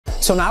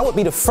So now I would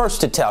be the first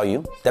to tell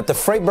you that the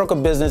freight broker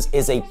business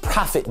is a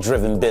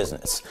profit-driven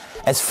business.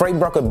 As freight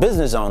broker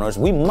business owners,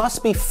 we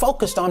must be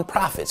focused on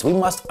profits. We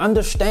must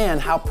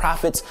understand how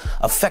profits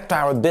affect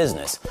our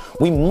business.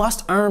 We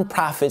must earn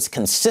profits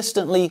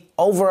consistently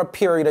over a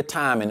period of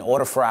time in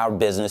order for our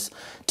business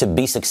to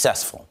be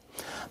successful.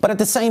 But at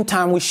the same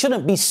time, we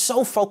shouldn't be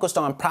so focused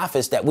on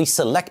profits that we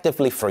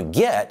selectively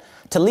forget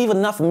to leave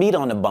enough meat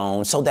on the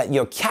bone so that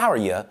your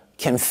carrier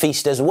can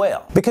feast as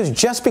well. Because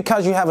just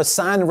because you have a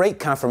signed rate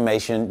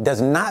confirmation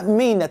does not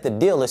mean that the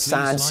deal is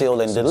signed,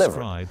 sealed, and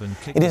delivered.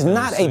 It is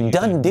not a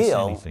done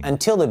deal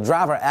until the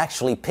driver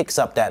actually picks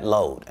up that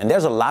load. And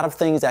there's a lot of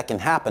things that can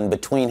happen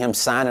between him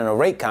signing a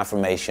rate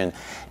confirmation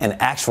and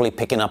actually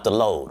picking up the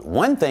load.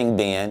 One thing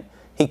being,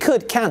 he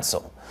could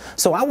cancel.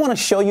 So I want to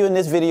show you in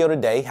this video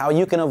today how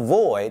you can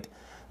avoid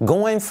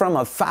going from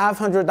a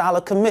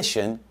 $500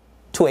 commission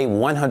to a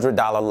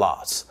 $100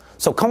 loss.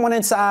 So come on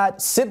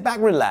inside, sit back,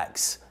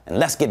 relax, and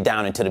let's get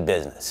down into the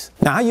business.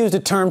 Now, I use the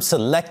term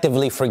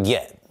selectively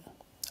forget.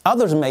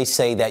 Others may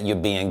say that you're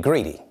being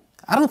greedy.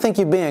 I don't think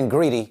you're being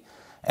greedy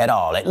at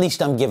all. At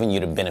least I'm giving you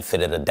the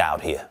benefit of the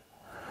doubt here.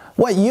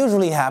 What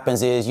usually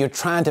happens is you're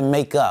trying to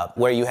make up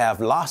where you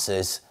have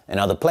losses in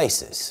other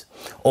places.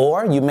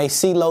 Or you may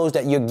see loads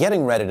that you're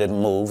getting ready to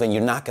move and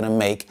you're not going to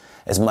make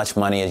as much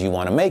money as you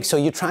want to make. So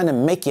you're trying to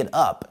make it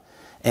up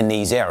in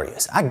these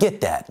areas. I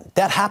get that.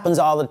 That happens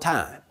all the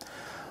time.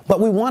 But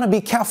we want to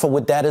be careful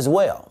with that as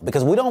well,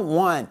 because we don't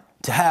want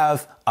to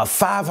have a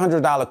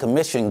 $500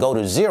 commission go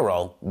to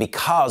zero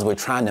because we're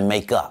trying to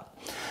make up.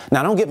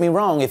 Now, don't get me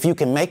wrong. If you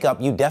can make up,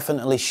 you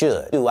definitely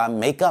should. I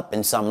make up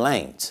in some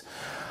lanes.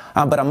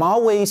 But I'm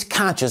always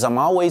conscious. I'm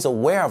always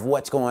aware of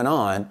what's going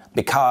on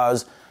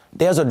because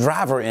there's a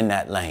driver in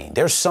that lane.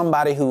 There's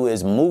somebody who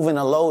is moving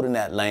a load in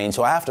that lane.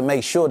 So I have to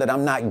make sure that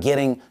I'm not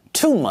getting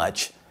too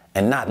much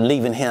and not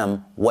leaving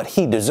him what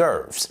he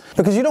deserves.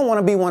 Because you don't want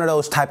to be one of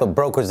those type of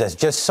brokers that's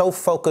just so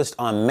focused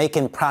on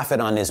making profit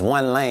on this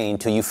one lane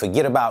till you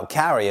forget about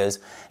carriers,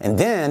 and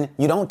then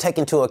you don't take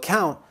into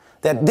account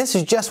that this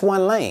is just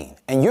one lane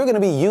and you're going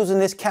to be using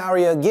this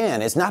carrier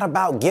again. It's not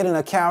about getting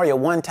a carrier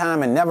one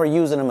time and never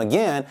using them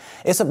again.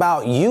 It's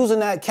about using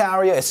that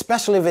carrier,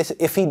 especially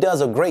if he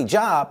does a great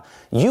job.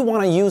 You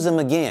want to use him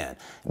again.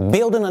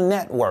 Building a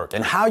network,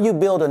 and how you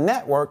build a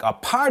network, a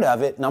part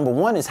of it, number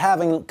one, is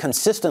having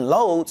consistent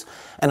loads,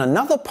 and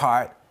another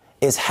part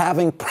is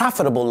having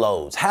profitable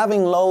loads,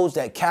 having loads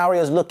that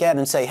carriers look at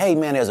and say, hey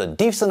man, there's a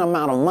decent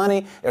amount of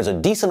money, there's a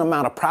decent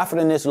amount of profit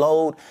in this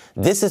load.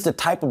 This is the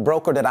type of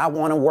broker that I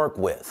want to work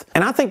with.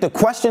 And I think the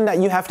question that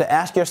you have to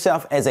ask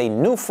yourself as a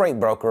new freight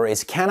broker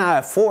is, can I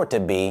afford to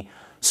be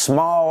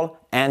small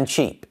and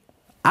cheap?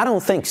 I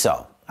don't think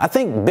so. I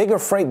think bigger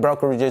freight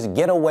brokerages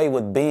get away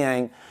with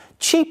being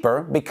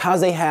cheaper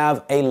because they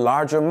have a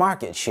larger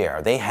market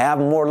share. They have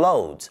more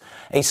loads.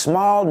 A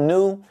small,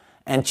 new,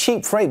 and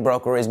cheap freight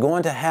broker is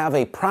going to have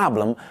a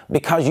problem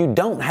because you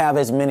don't have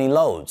as many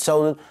loads.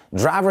 So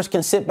drivers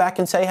can sit back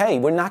and say, hey,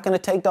 we're not going to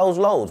take those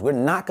loads. We're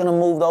not going to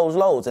move those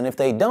loads. And if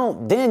they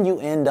don't, then you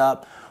end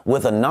up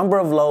with a number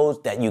of loads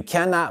that you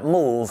cannot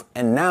move.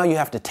 And now you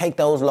have to take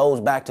those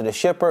loads back to the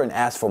shipper and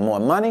ask for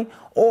more money,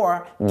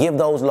 or give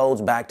those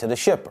loads back to the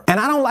shipper. And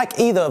I don't like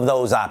either of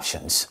those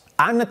options.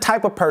 I'm the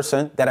type of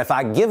person that if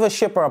I give a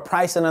shipper a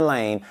price in a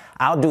lane,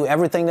 I'll do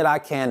everything that I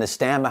can to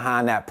stand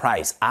behind that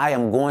price. I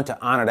am going to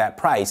honor that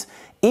price,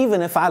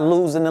 even if I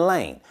lose in the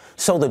lane.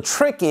 So the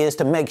trick is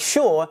to make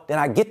sure that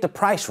I get the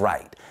price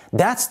right.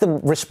 That's the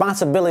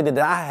responsibility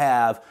that I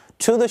have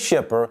to the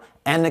shipper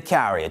and the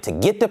carrier, to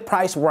get the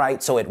price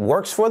right so it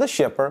works for the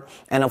shipper.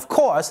 And of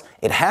course,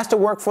 it has to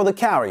work for the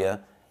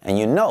carrier. And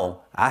you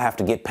know, I have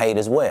to get paid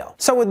as well.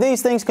 So with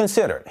these things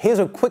considered, here's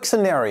a quick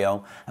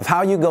scenario of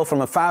how you go from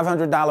a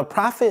 $500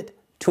 profit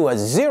to a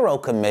zero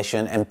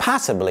commission and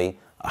possibly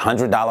a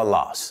 $100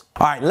 loss.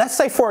 All right, let's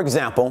say, for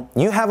example,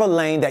 you have a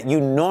lane that you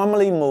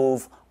normally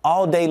move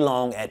all day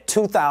long at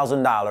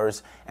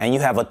 $2,000 and you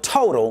have a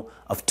total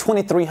of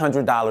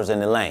 $2,300 in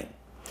the lane.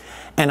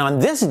 And on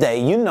this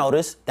day, you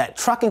notice that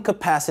trucking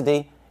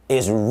capacity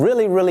is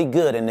really, really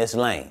good in this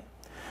lane.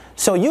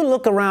 So you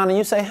look around and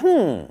you say,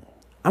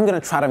 I'm going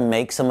to try to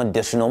make some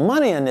additional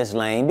money in this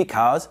lane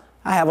because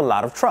I have a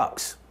lot of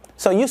trucks.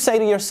 So you say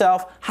to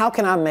yourself, how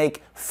can I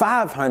make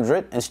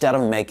 $500 instead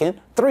of making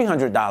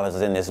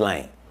 $300 in this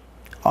lane?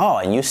 Oh,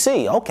 and you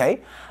see,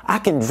 okay, I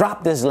can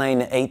drop this lane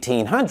to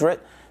 $1,800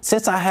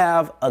 since I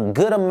have a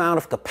good amount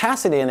of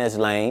capacity in this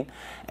lane,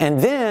 and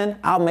then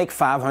I'll make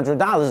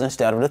 $500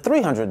 instead of the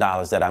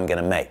 $300 that I'm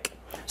going to make.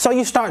 So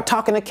you start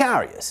talking to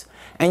carriers,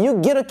 and you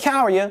get a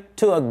carrier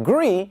to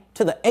agree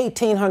to the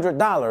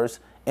 $1,800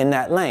 in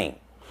that lane.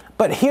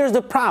 But here's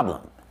the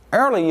problem.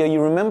 Earlier,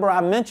 you remember I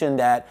mentioned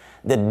that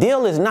the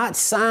deal is not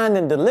signed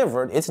and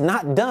delivered. It's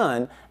not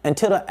done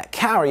until the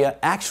carrier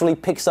actually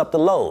picks up the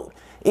load.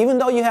 Even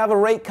though you have a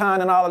rate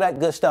con and all of that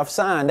good stuff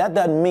signed, that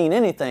doesn't mean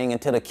anything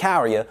until the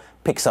carrier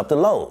picks up the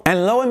load.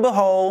 And lo and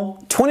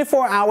behold,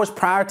 24 hours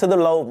prior to the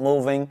load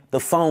moving, the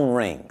phone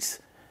rings.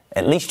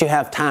 At least you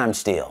have time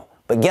still.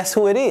 But guess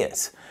who it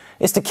is?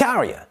 It's the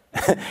carrier.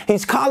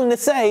 He's calling to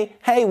say,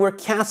 hey, we're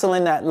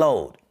canceling that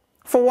load.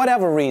 For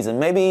whatever reason,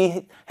 maybe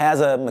he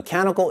has a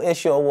mechanical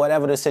issue or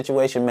whatever the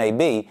situation may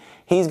be,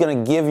 he's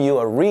going to give you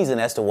a reason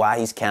as to why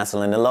he's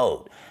canceling the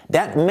load.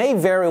 That may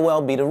very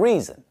well be the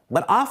reason.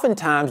 But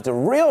oftentimes the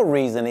real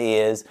reason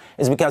is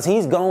because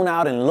he's gone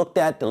out and looked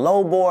at the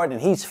load board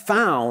and he's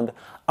found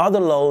other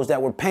loads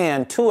that were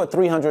paying $200 or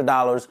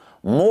 $300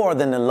 more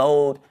than the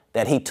load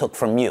that he took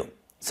from you.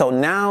 So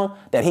now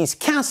that he's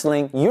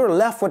canceling, you're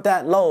left with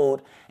that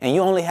load and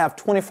you only have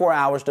 24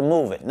 hours to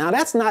move it. Now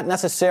that's not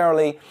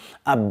necessarily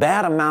a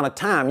bad amount of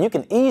time. You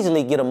can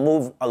easily get a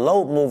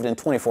load moved in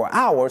 24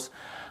 hours,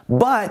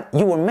 but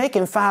you were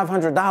making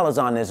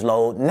 $500 on this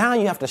load. Now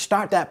you have to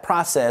start that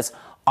process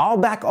all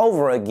back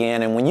over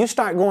again. And when you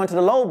start going to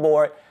the load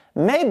board,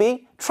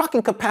 maybe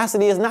trucking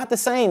capacity is not the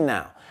same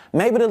now.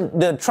 Maybe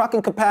the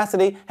trucking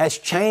capacity has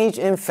changed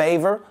in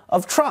favor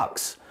of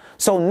trucks.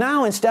 So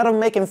now instead of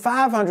making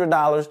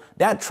 $500,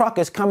 that truck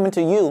is coming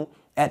to you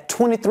at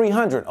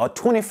 $2,300 or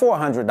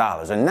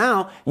 $2,400. And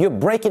now you're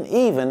breaking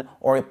even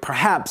or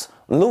perhaps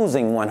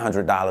losing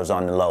 $100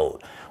 on the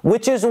load,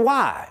 which is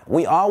why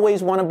we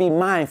always want to be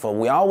mindful.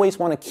 We always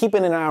want to keep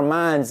it in our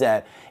minds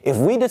that if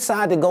we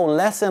decide to go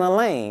less in a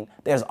lane,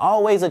 there's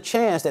always a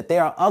chance that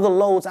there are other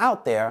loads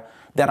out there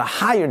that are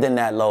higher than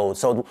that load.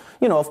 So,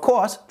 of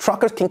course,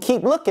 truckers can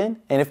keep looking.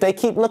 And if they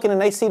keep looking and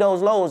they see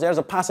those loads, there's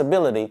a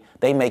possibility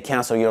they may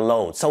cancel your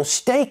load. So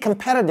stay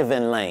competitive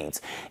in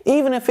lanes,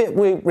 even if it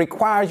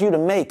requires you to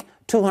make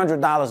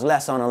 $200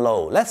 less on a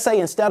load. Let's say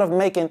instead of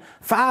making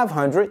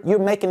 $500, you're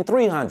making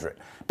 $300.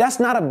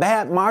 That's not a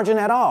bad margin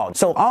at all.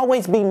 So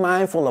always be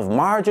mindful of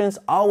margins.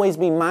 Always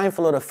be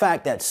mindful of the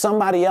fact that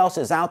somebody else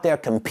is out there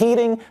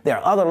competing. There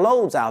are other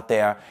loads out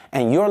there,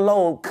 and your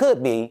load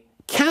could be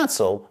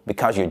cancel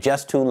because you're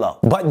just too low.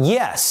 But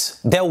yes,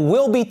 there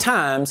will be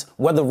times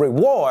where the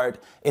reward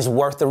is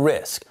worth the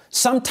risk.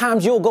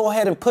 Sometimes you'll go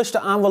ahead and push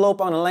the envelope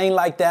on a lane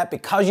like that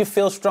because you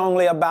feel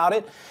strongly about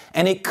it,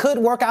 and it could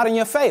work out in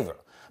your favor.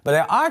 But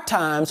there are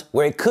times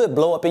where it could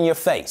blow up in your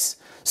face.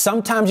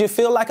 Sometimes you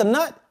feel like a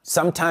nut,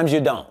 sometimes you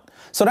don't.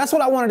 So that's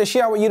what I wanted to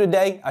share with you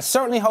today. I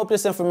certainly hope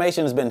this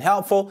information has been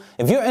helpful.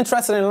 If you're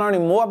interested in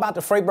learning more about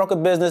the freight broker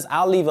business,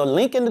 I'll leave a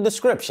link in the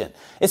description.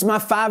 It's my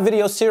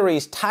 5-video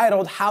series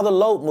titled How the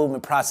Load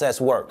Movement Process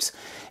Works.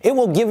 It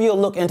will give you a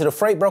look into the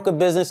freight broker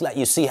business, let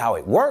you see how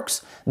it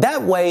works.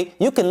 That way,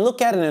 you can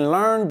look at it and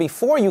learn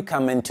before you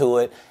come into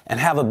it and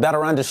have a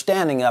better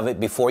understanding of it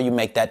before you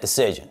make that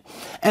decision.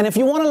 And if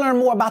you want to learn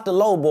more about the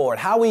load board,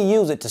 how we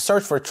use it to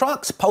search for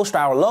trucks, post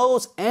our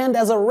loads, and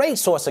as a rate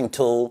sourcing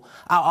tool,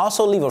 I'll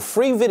also leave a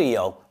free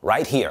video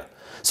right here.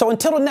 So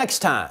until the next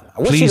time,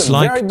 I wish you the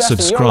very best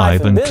in your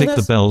life and business. Please like, subscribe, and click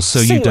the bell so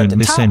you don't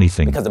miss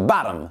anything. Because the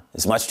bottom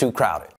is much too crowded.